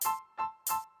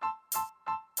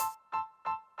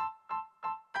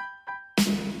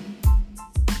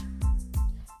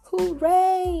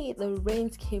Hooray! The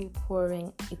rains came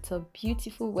pouring. It's a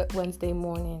beautiful wet Wednesday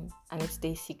morning, and it's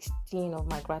day 16 of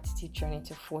my gratitude journey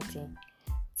to 40.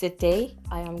 Today,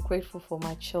 I am grateful for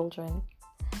my children.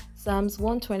 Psalms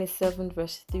 127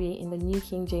 verse 3 in the New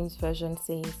King James Version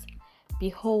says,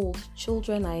 "Behold,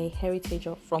 children are a heritage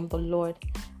from the Lord,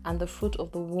 and the fruit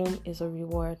of the womb is a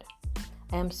reward."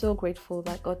 I am so grateful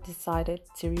that God decided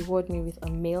to reward me with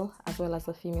a male as well as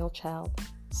a female child.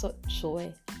 Such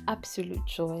joy, absolute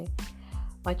joy.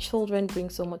 My children bring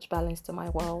so much balance to my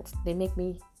world. They make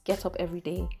me get up every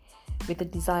day with the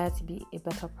desire to be a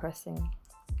better person.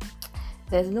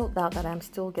 There's no doubt that I'm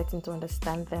still getting to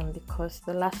understand them because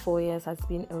the last 4 years has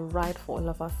been a ride for all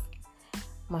of us.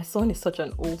 My son is such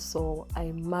an old soul.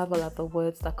 I marvel at the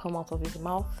words that come out of his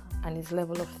mouth and his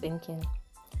level of thinking.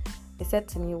 He said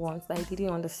to me once that he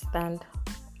didn't understand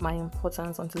my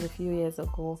importance until a few years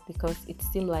ago because it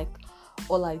seemed like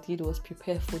all I did was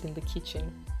prepare food in the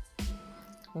kitchen.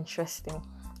 Interesting.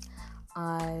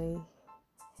 I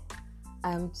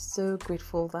am so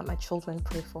grateful that my children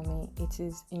pray for me. It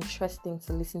is interesting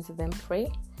to listen to them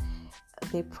pray.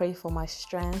 They pray for my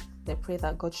strength. They pray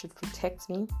that God should protect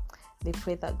me. They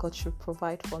pray that God should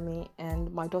provide for me.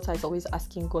 And my daughter is always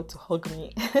asking God to hug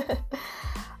me.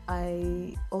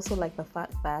 I also like the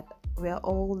fact that we are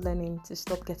all learning to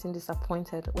stop getting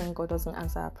disappointed when God doesn't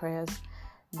answer our prayers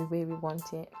the way we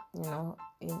want it.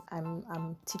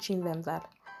 I'm teaching them that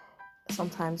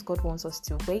sometimes God wants us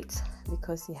to wait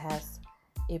because He has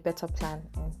a better plan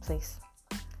in place.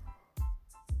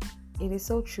 It is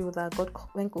so true that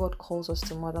when God calls us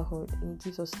to motherhood, He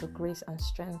gives us the grace and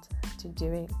strength to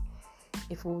do it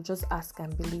if we'll just ask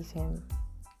and believe Him.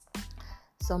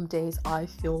 Some days I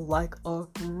feel like a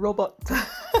robot.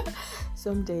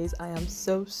 Some days I am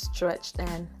so stretched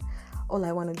and all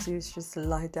I want to do is just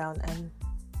lie down and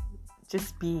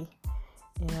just be,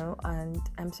 and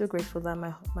I'm so grateful that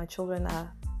my children are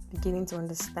beginning to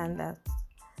understand that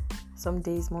some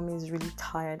days mommy is really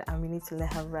tired and we need to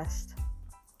let her rest.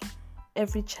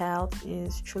 Every child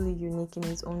is truly unique in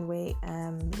his own way,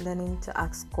 and learning to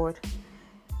ask God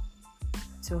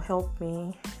to help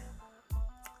me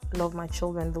love my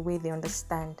children the way they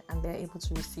understand and they're able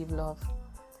to receive love.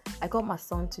 I got my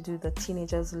son to do the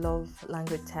teenagers love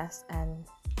language test, and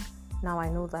now I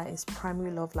know that his primary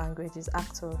love language is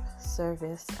act of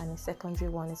service and his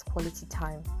secondary one is quality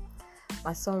time.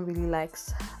 My son really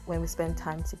likes when we spend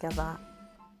time together.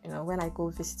 When I go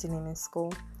visiting him in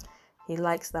school, he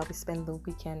likes that we spend the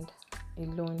weekend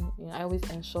alone. I always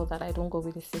ensure that I don't go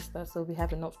with his sister so we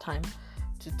have enough time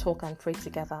to talk and pray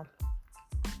together.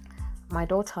 My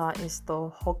daughter is the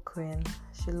hug queen.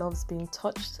 She loves being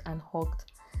touched and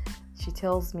hugged. She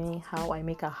tells me how I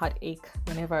make her heart ache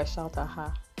whenever I shout at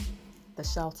her. The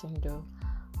shouting though.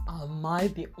 Am I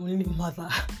the only mother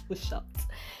who shouts?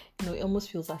 It almost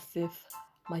feels as if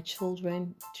my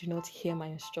children do not hear my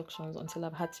instructions until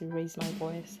I've had to raise my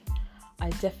voice. I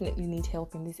definitely need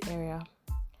help in this area.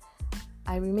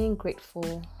 I remain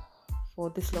grateful for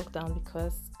this lockdown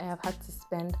because I have had to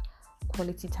spend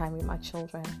quality time with my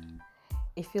children.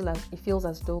 It feels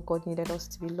as though God needed us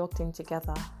to be locked in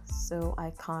together so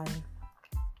I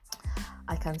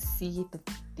can see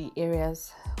the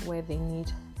areas where they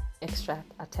need extra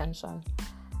attention.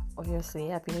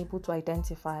 Obviously, I've been able to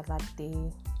identify that they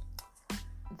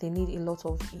need a lot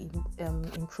of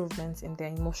improvements in their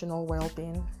emotional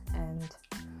well-being, and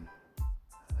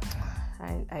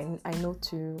I know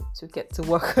to get to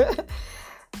work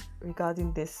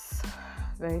regarding this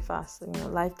very fast.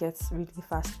 Life gets really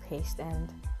fast-paced,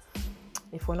 and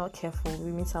if we're not careful,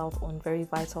 we miss out on very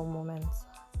vital moments.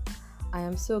 I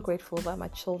am so grateful that my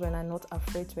children are not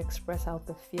afraid to express how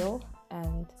they feel,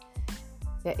 and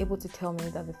they're able to tell me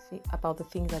about the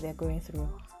things that they're going through.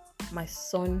 My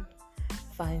son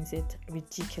finds it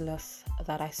ridiculous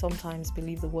that I sometimes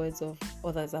believe the words of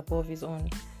others above his own.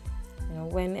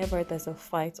 Whenever there's a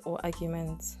fight or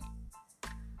argument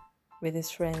with his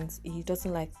friends, he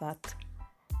doesn't like that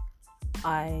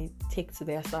I take to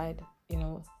their side.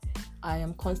 I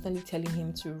am constantly telling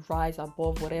him to rise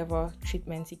above whatever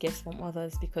treatment he gets from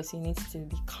others because he needs to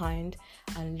be kind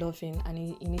and loving, and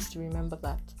he needs to remember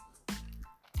that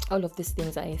all of these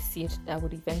things are a seed that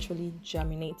would eventually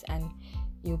germinate, and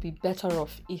he'll be better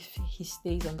off if he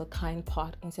stays on the kind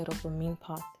part instead of the mean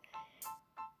part.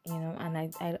 And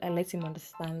I let him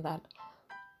understand that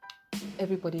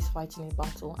everybody's fighting a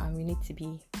battle and we need to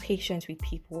be patient with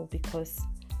people because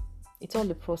it's all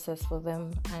a process for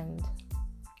them, and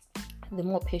the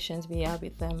more patience we are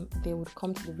with them, they would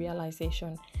come to the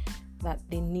realization that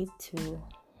they need to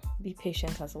be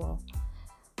patient as well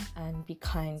and be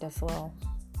kind as well.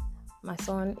 My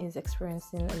son is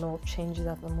experiencing a lot of changes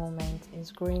at the moment.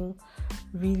 He's growing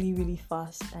really, really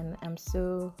fast, and I'm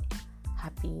so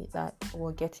happy that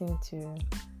we're getting to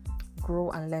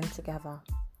grow and learn together.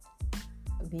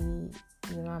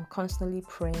 I'm constantly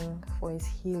praying for his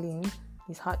healing.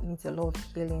 His heart needs a lot of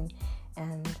healing,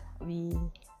 and we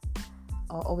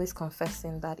are always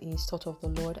confessing that he is taught of the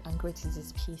Lord and great is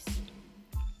his peace.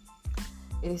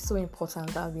 It is so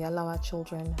important that we allow our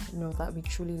children know that we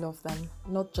truly love them,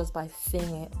 not just by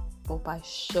saying it, but by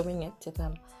showing it to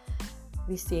them.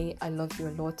 We say, I love you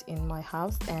a lot in my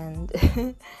house, and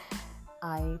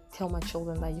I tell my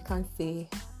children that you can't say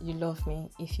you love me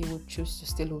if you would choose to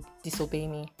still disobey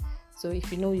me. So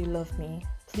if you know you love me,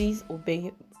 please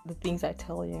obey the things I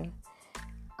tell you.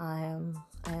 I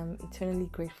am eternally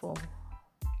grateful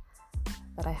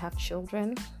that I have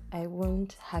children. I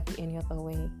won't have it any other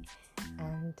way.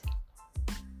 And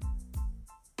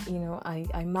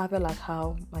I marvel at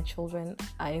how my children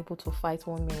are able to fight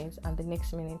 1 minute and the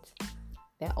next minute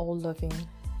they're all loving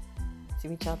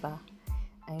to each other.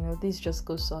 And this just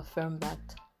goes to affirm that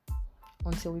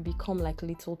until we become like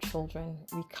little children,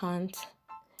 we can't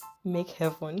make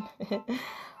heaven.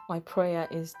 My prayer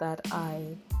is that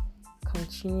I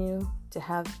continue to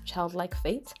have childlike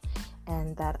faith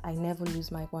and that I never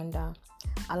lose my wonder.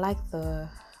 I like the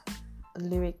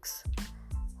lyrics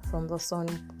from the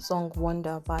song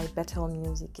Wonder by Bethel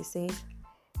Music. It says,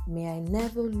 may I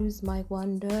never lose my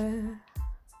wonder,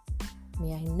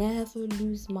 may I never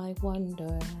lose my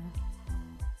wonder,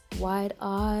 wide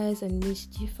eyes and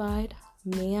mystified,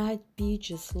 may I be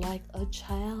just like a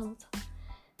child,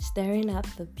 staring at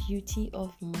the beauty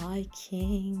of my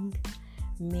King,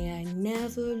 may I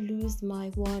never lose my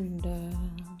wonder.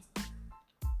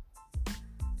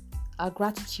 Our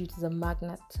gratitude is a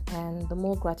magnet, and the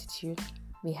more gratitude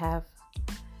we have,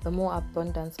 the more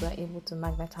abundance we are able to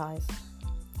magnetize.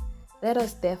 Let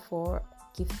us therefore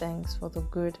give thanks for the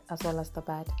good as well as the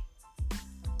bad.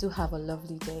 Do have a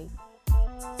lovely day.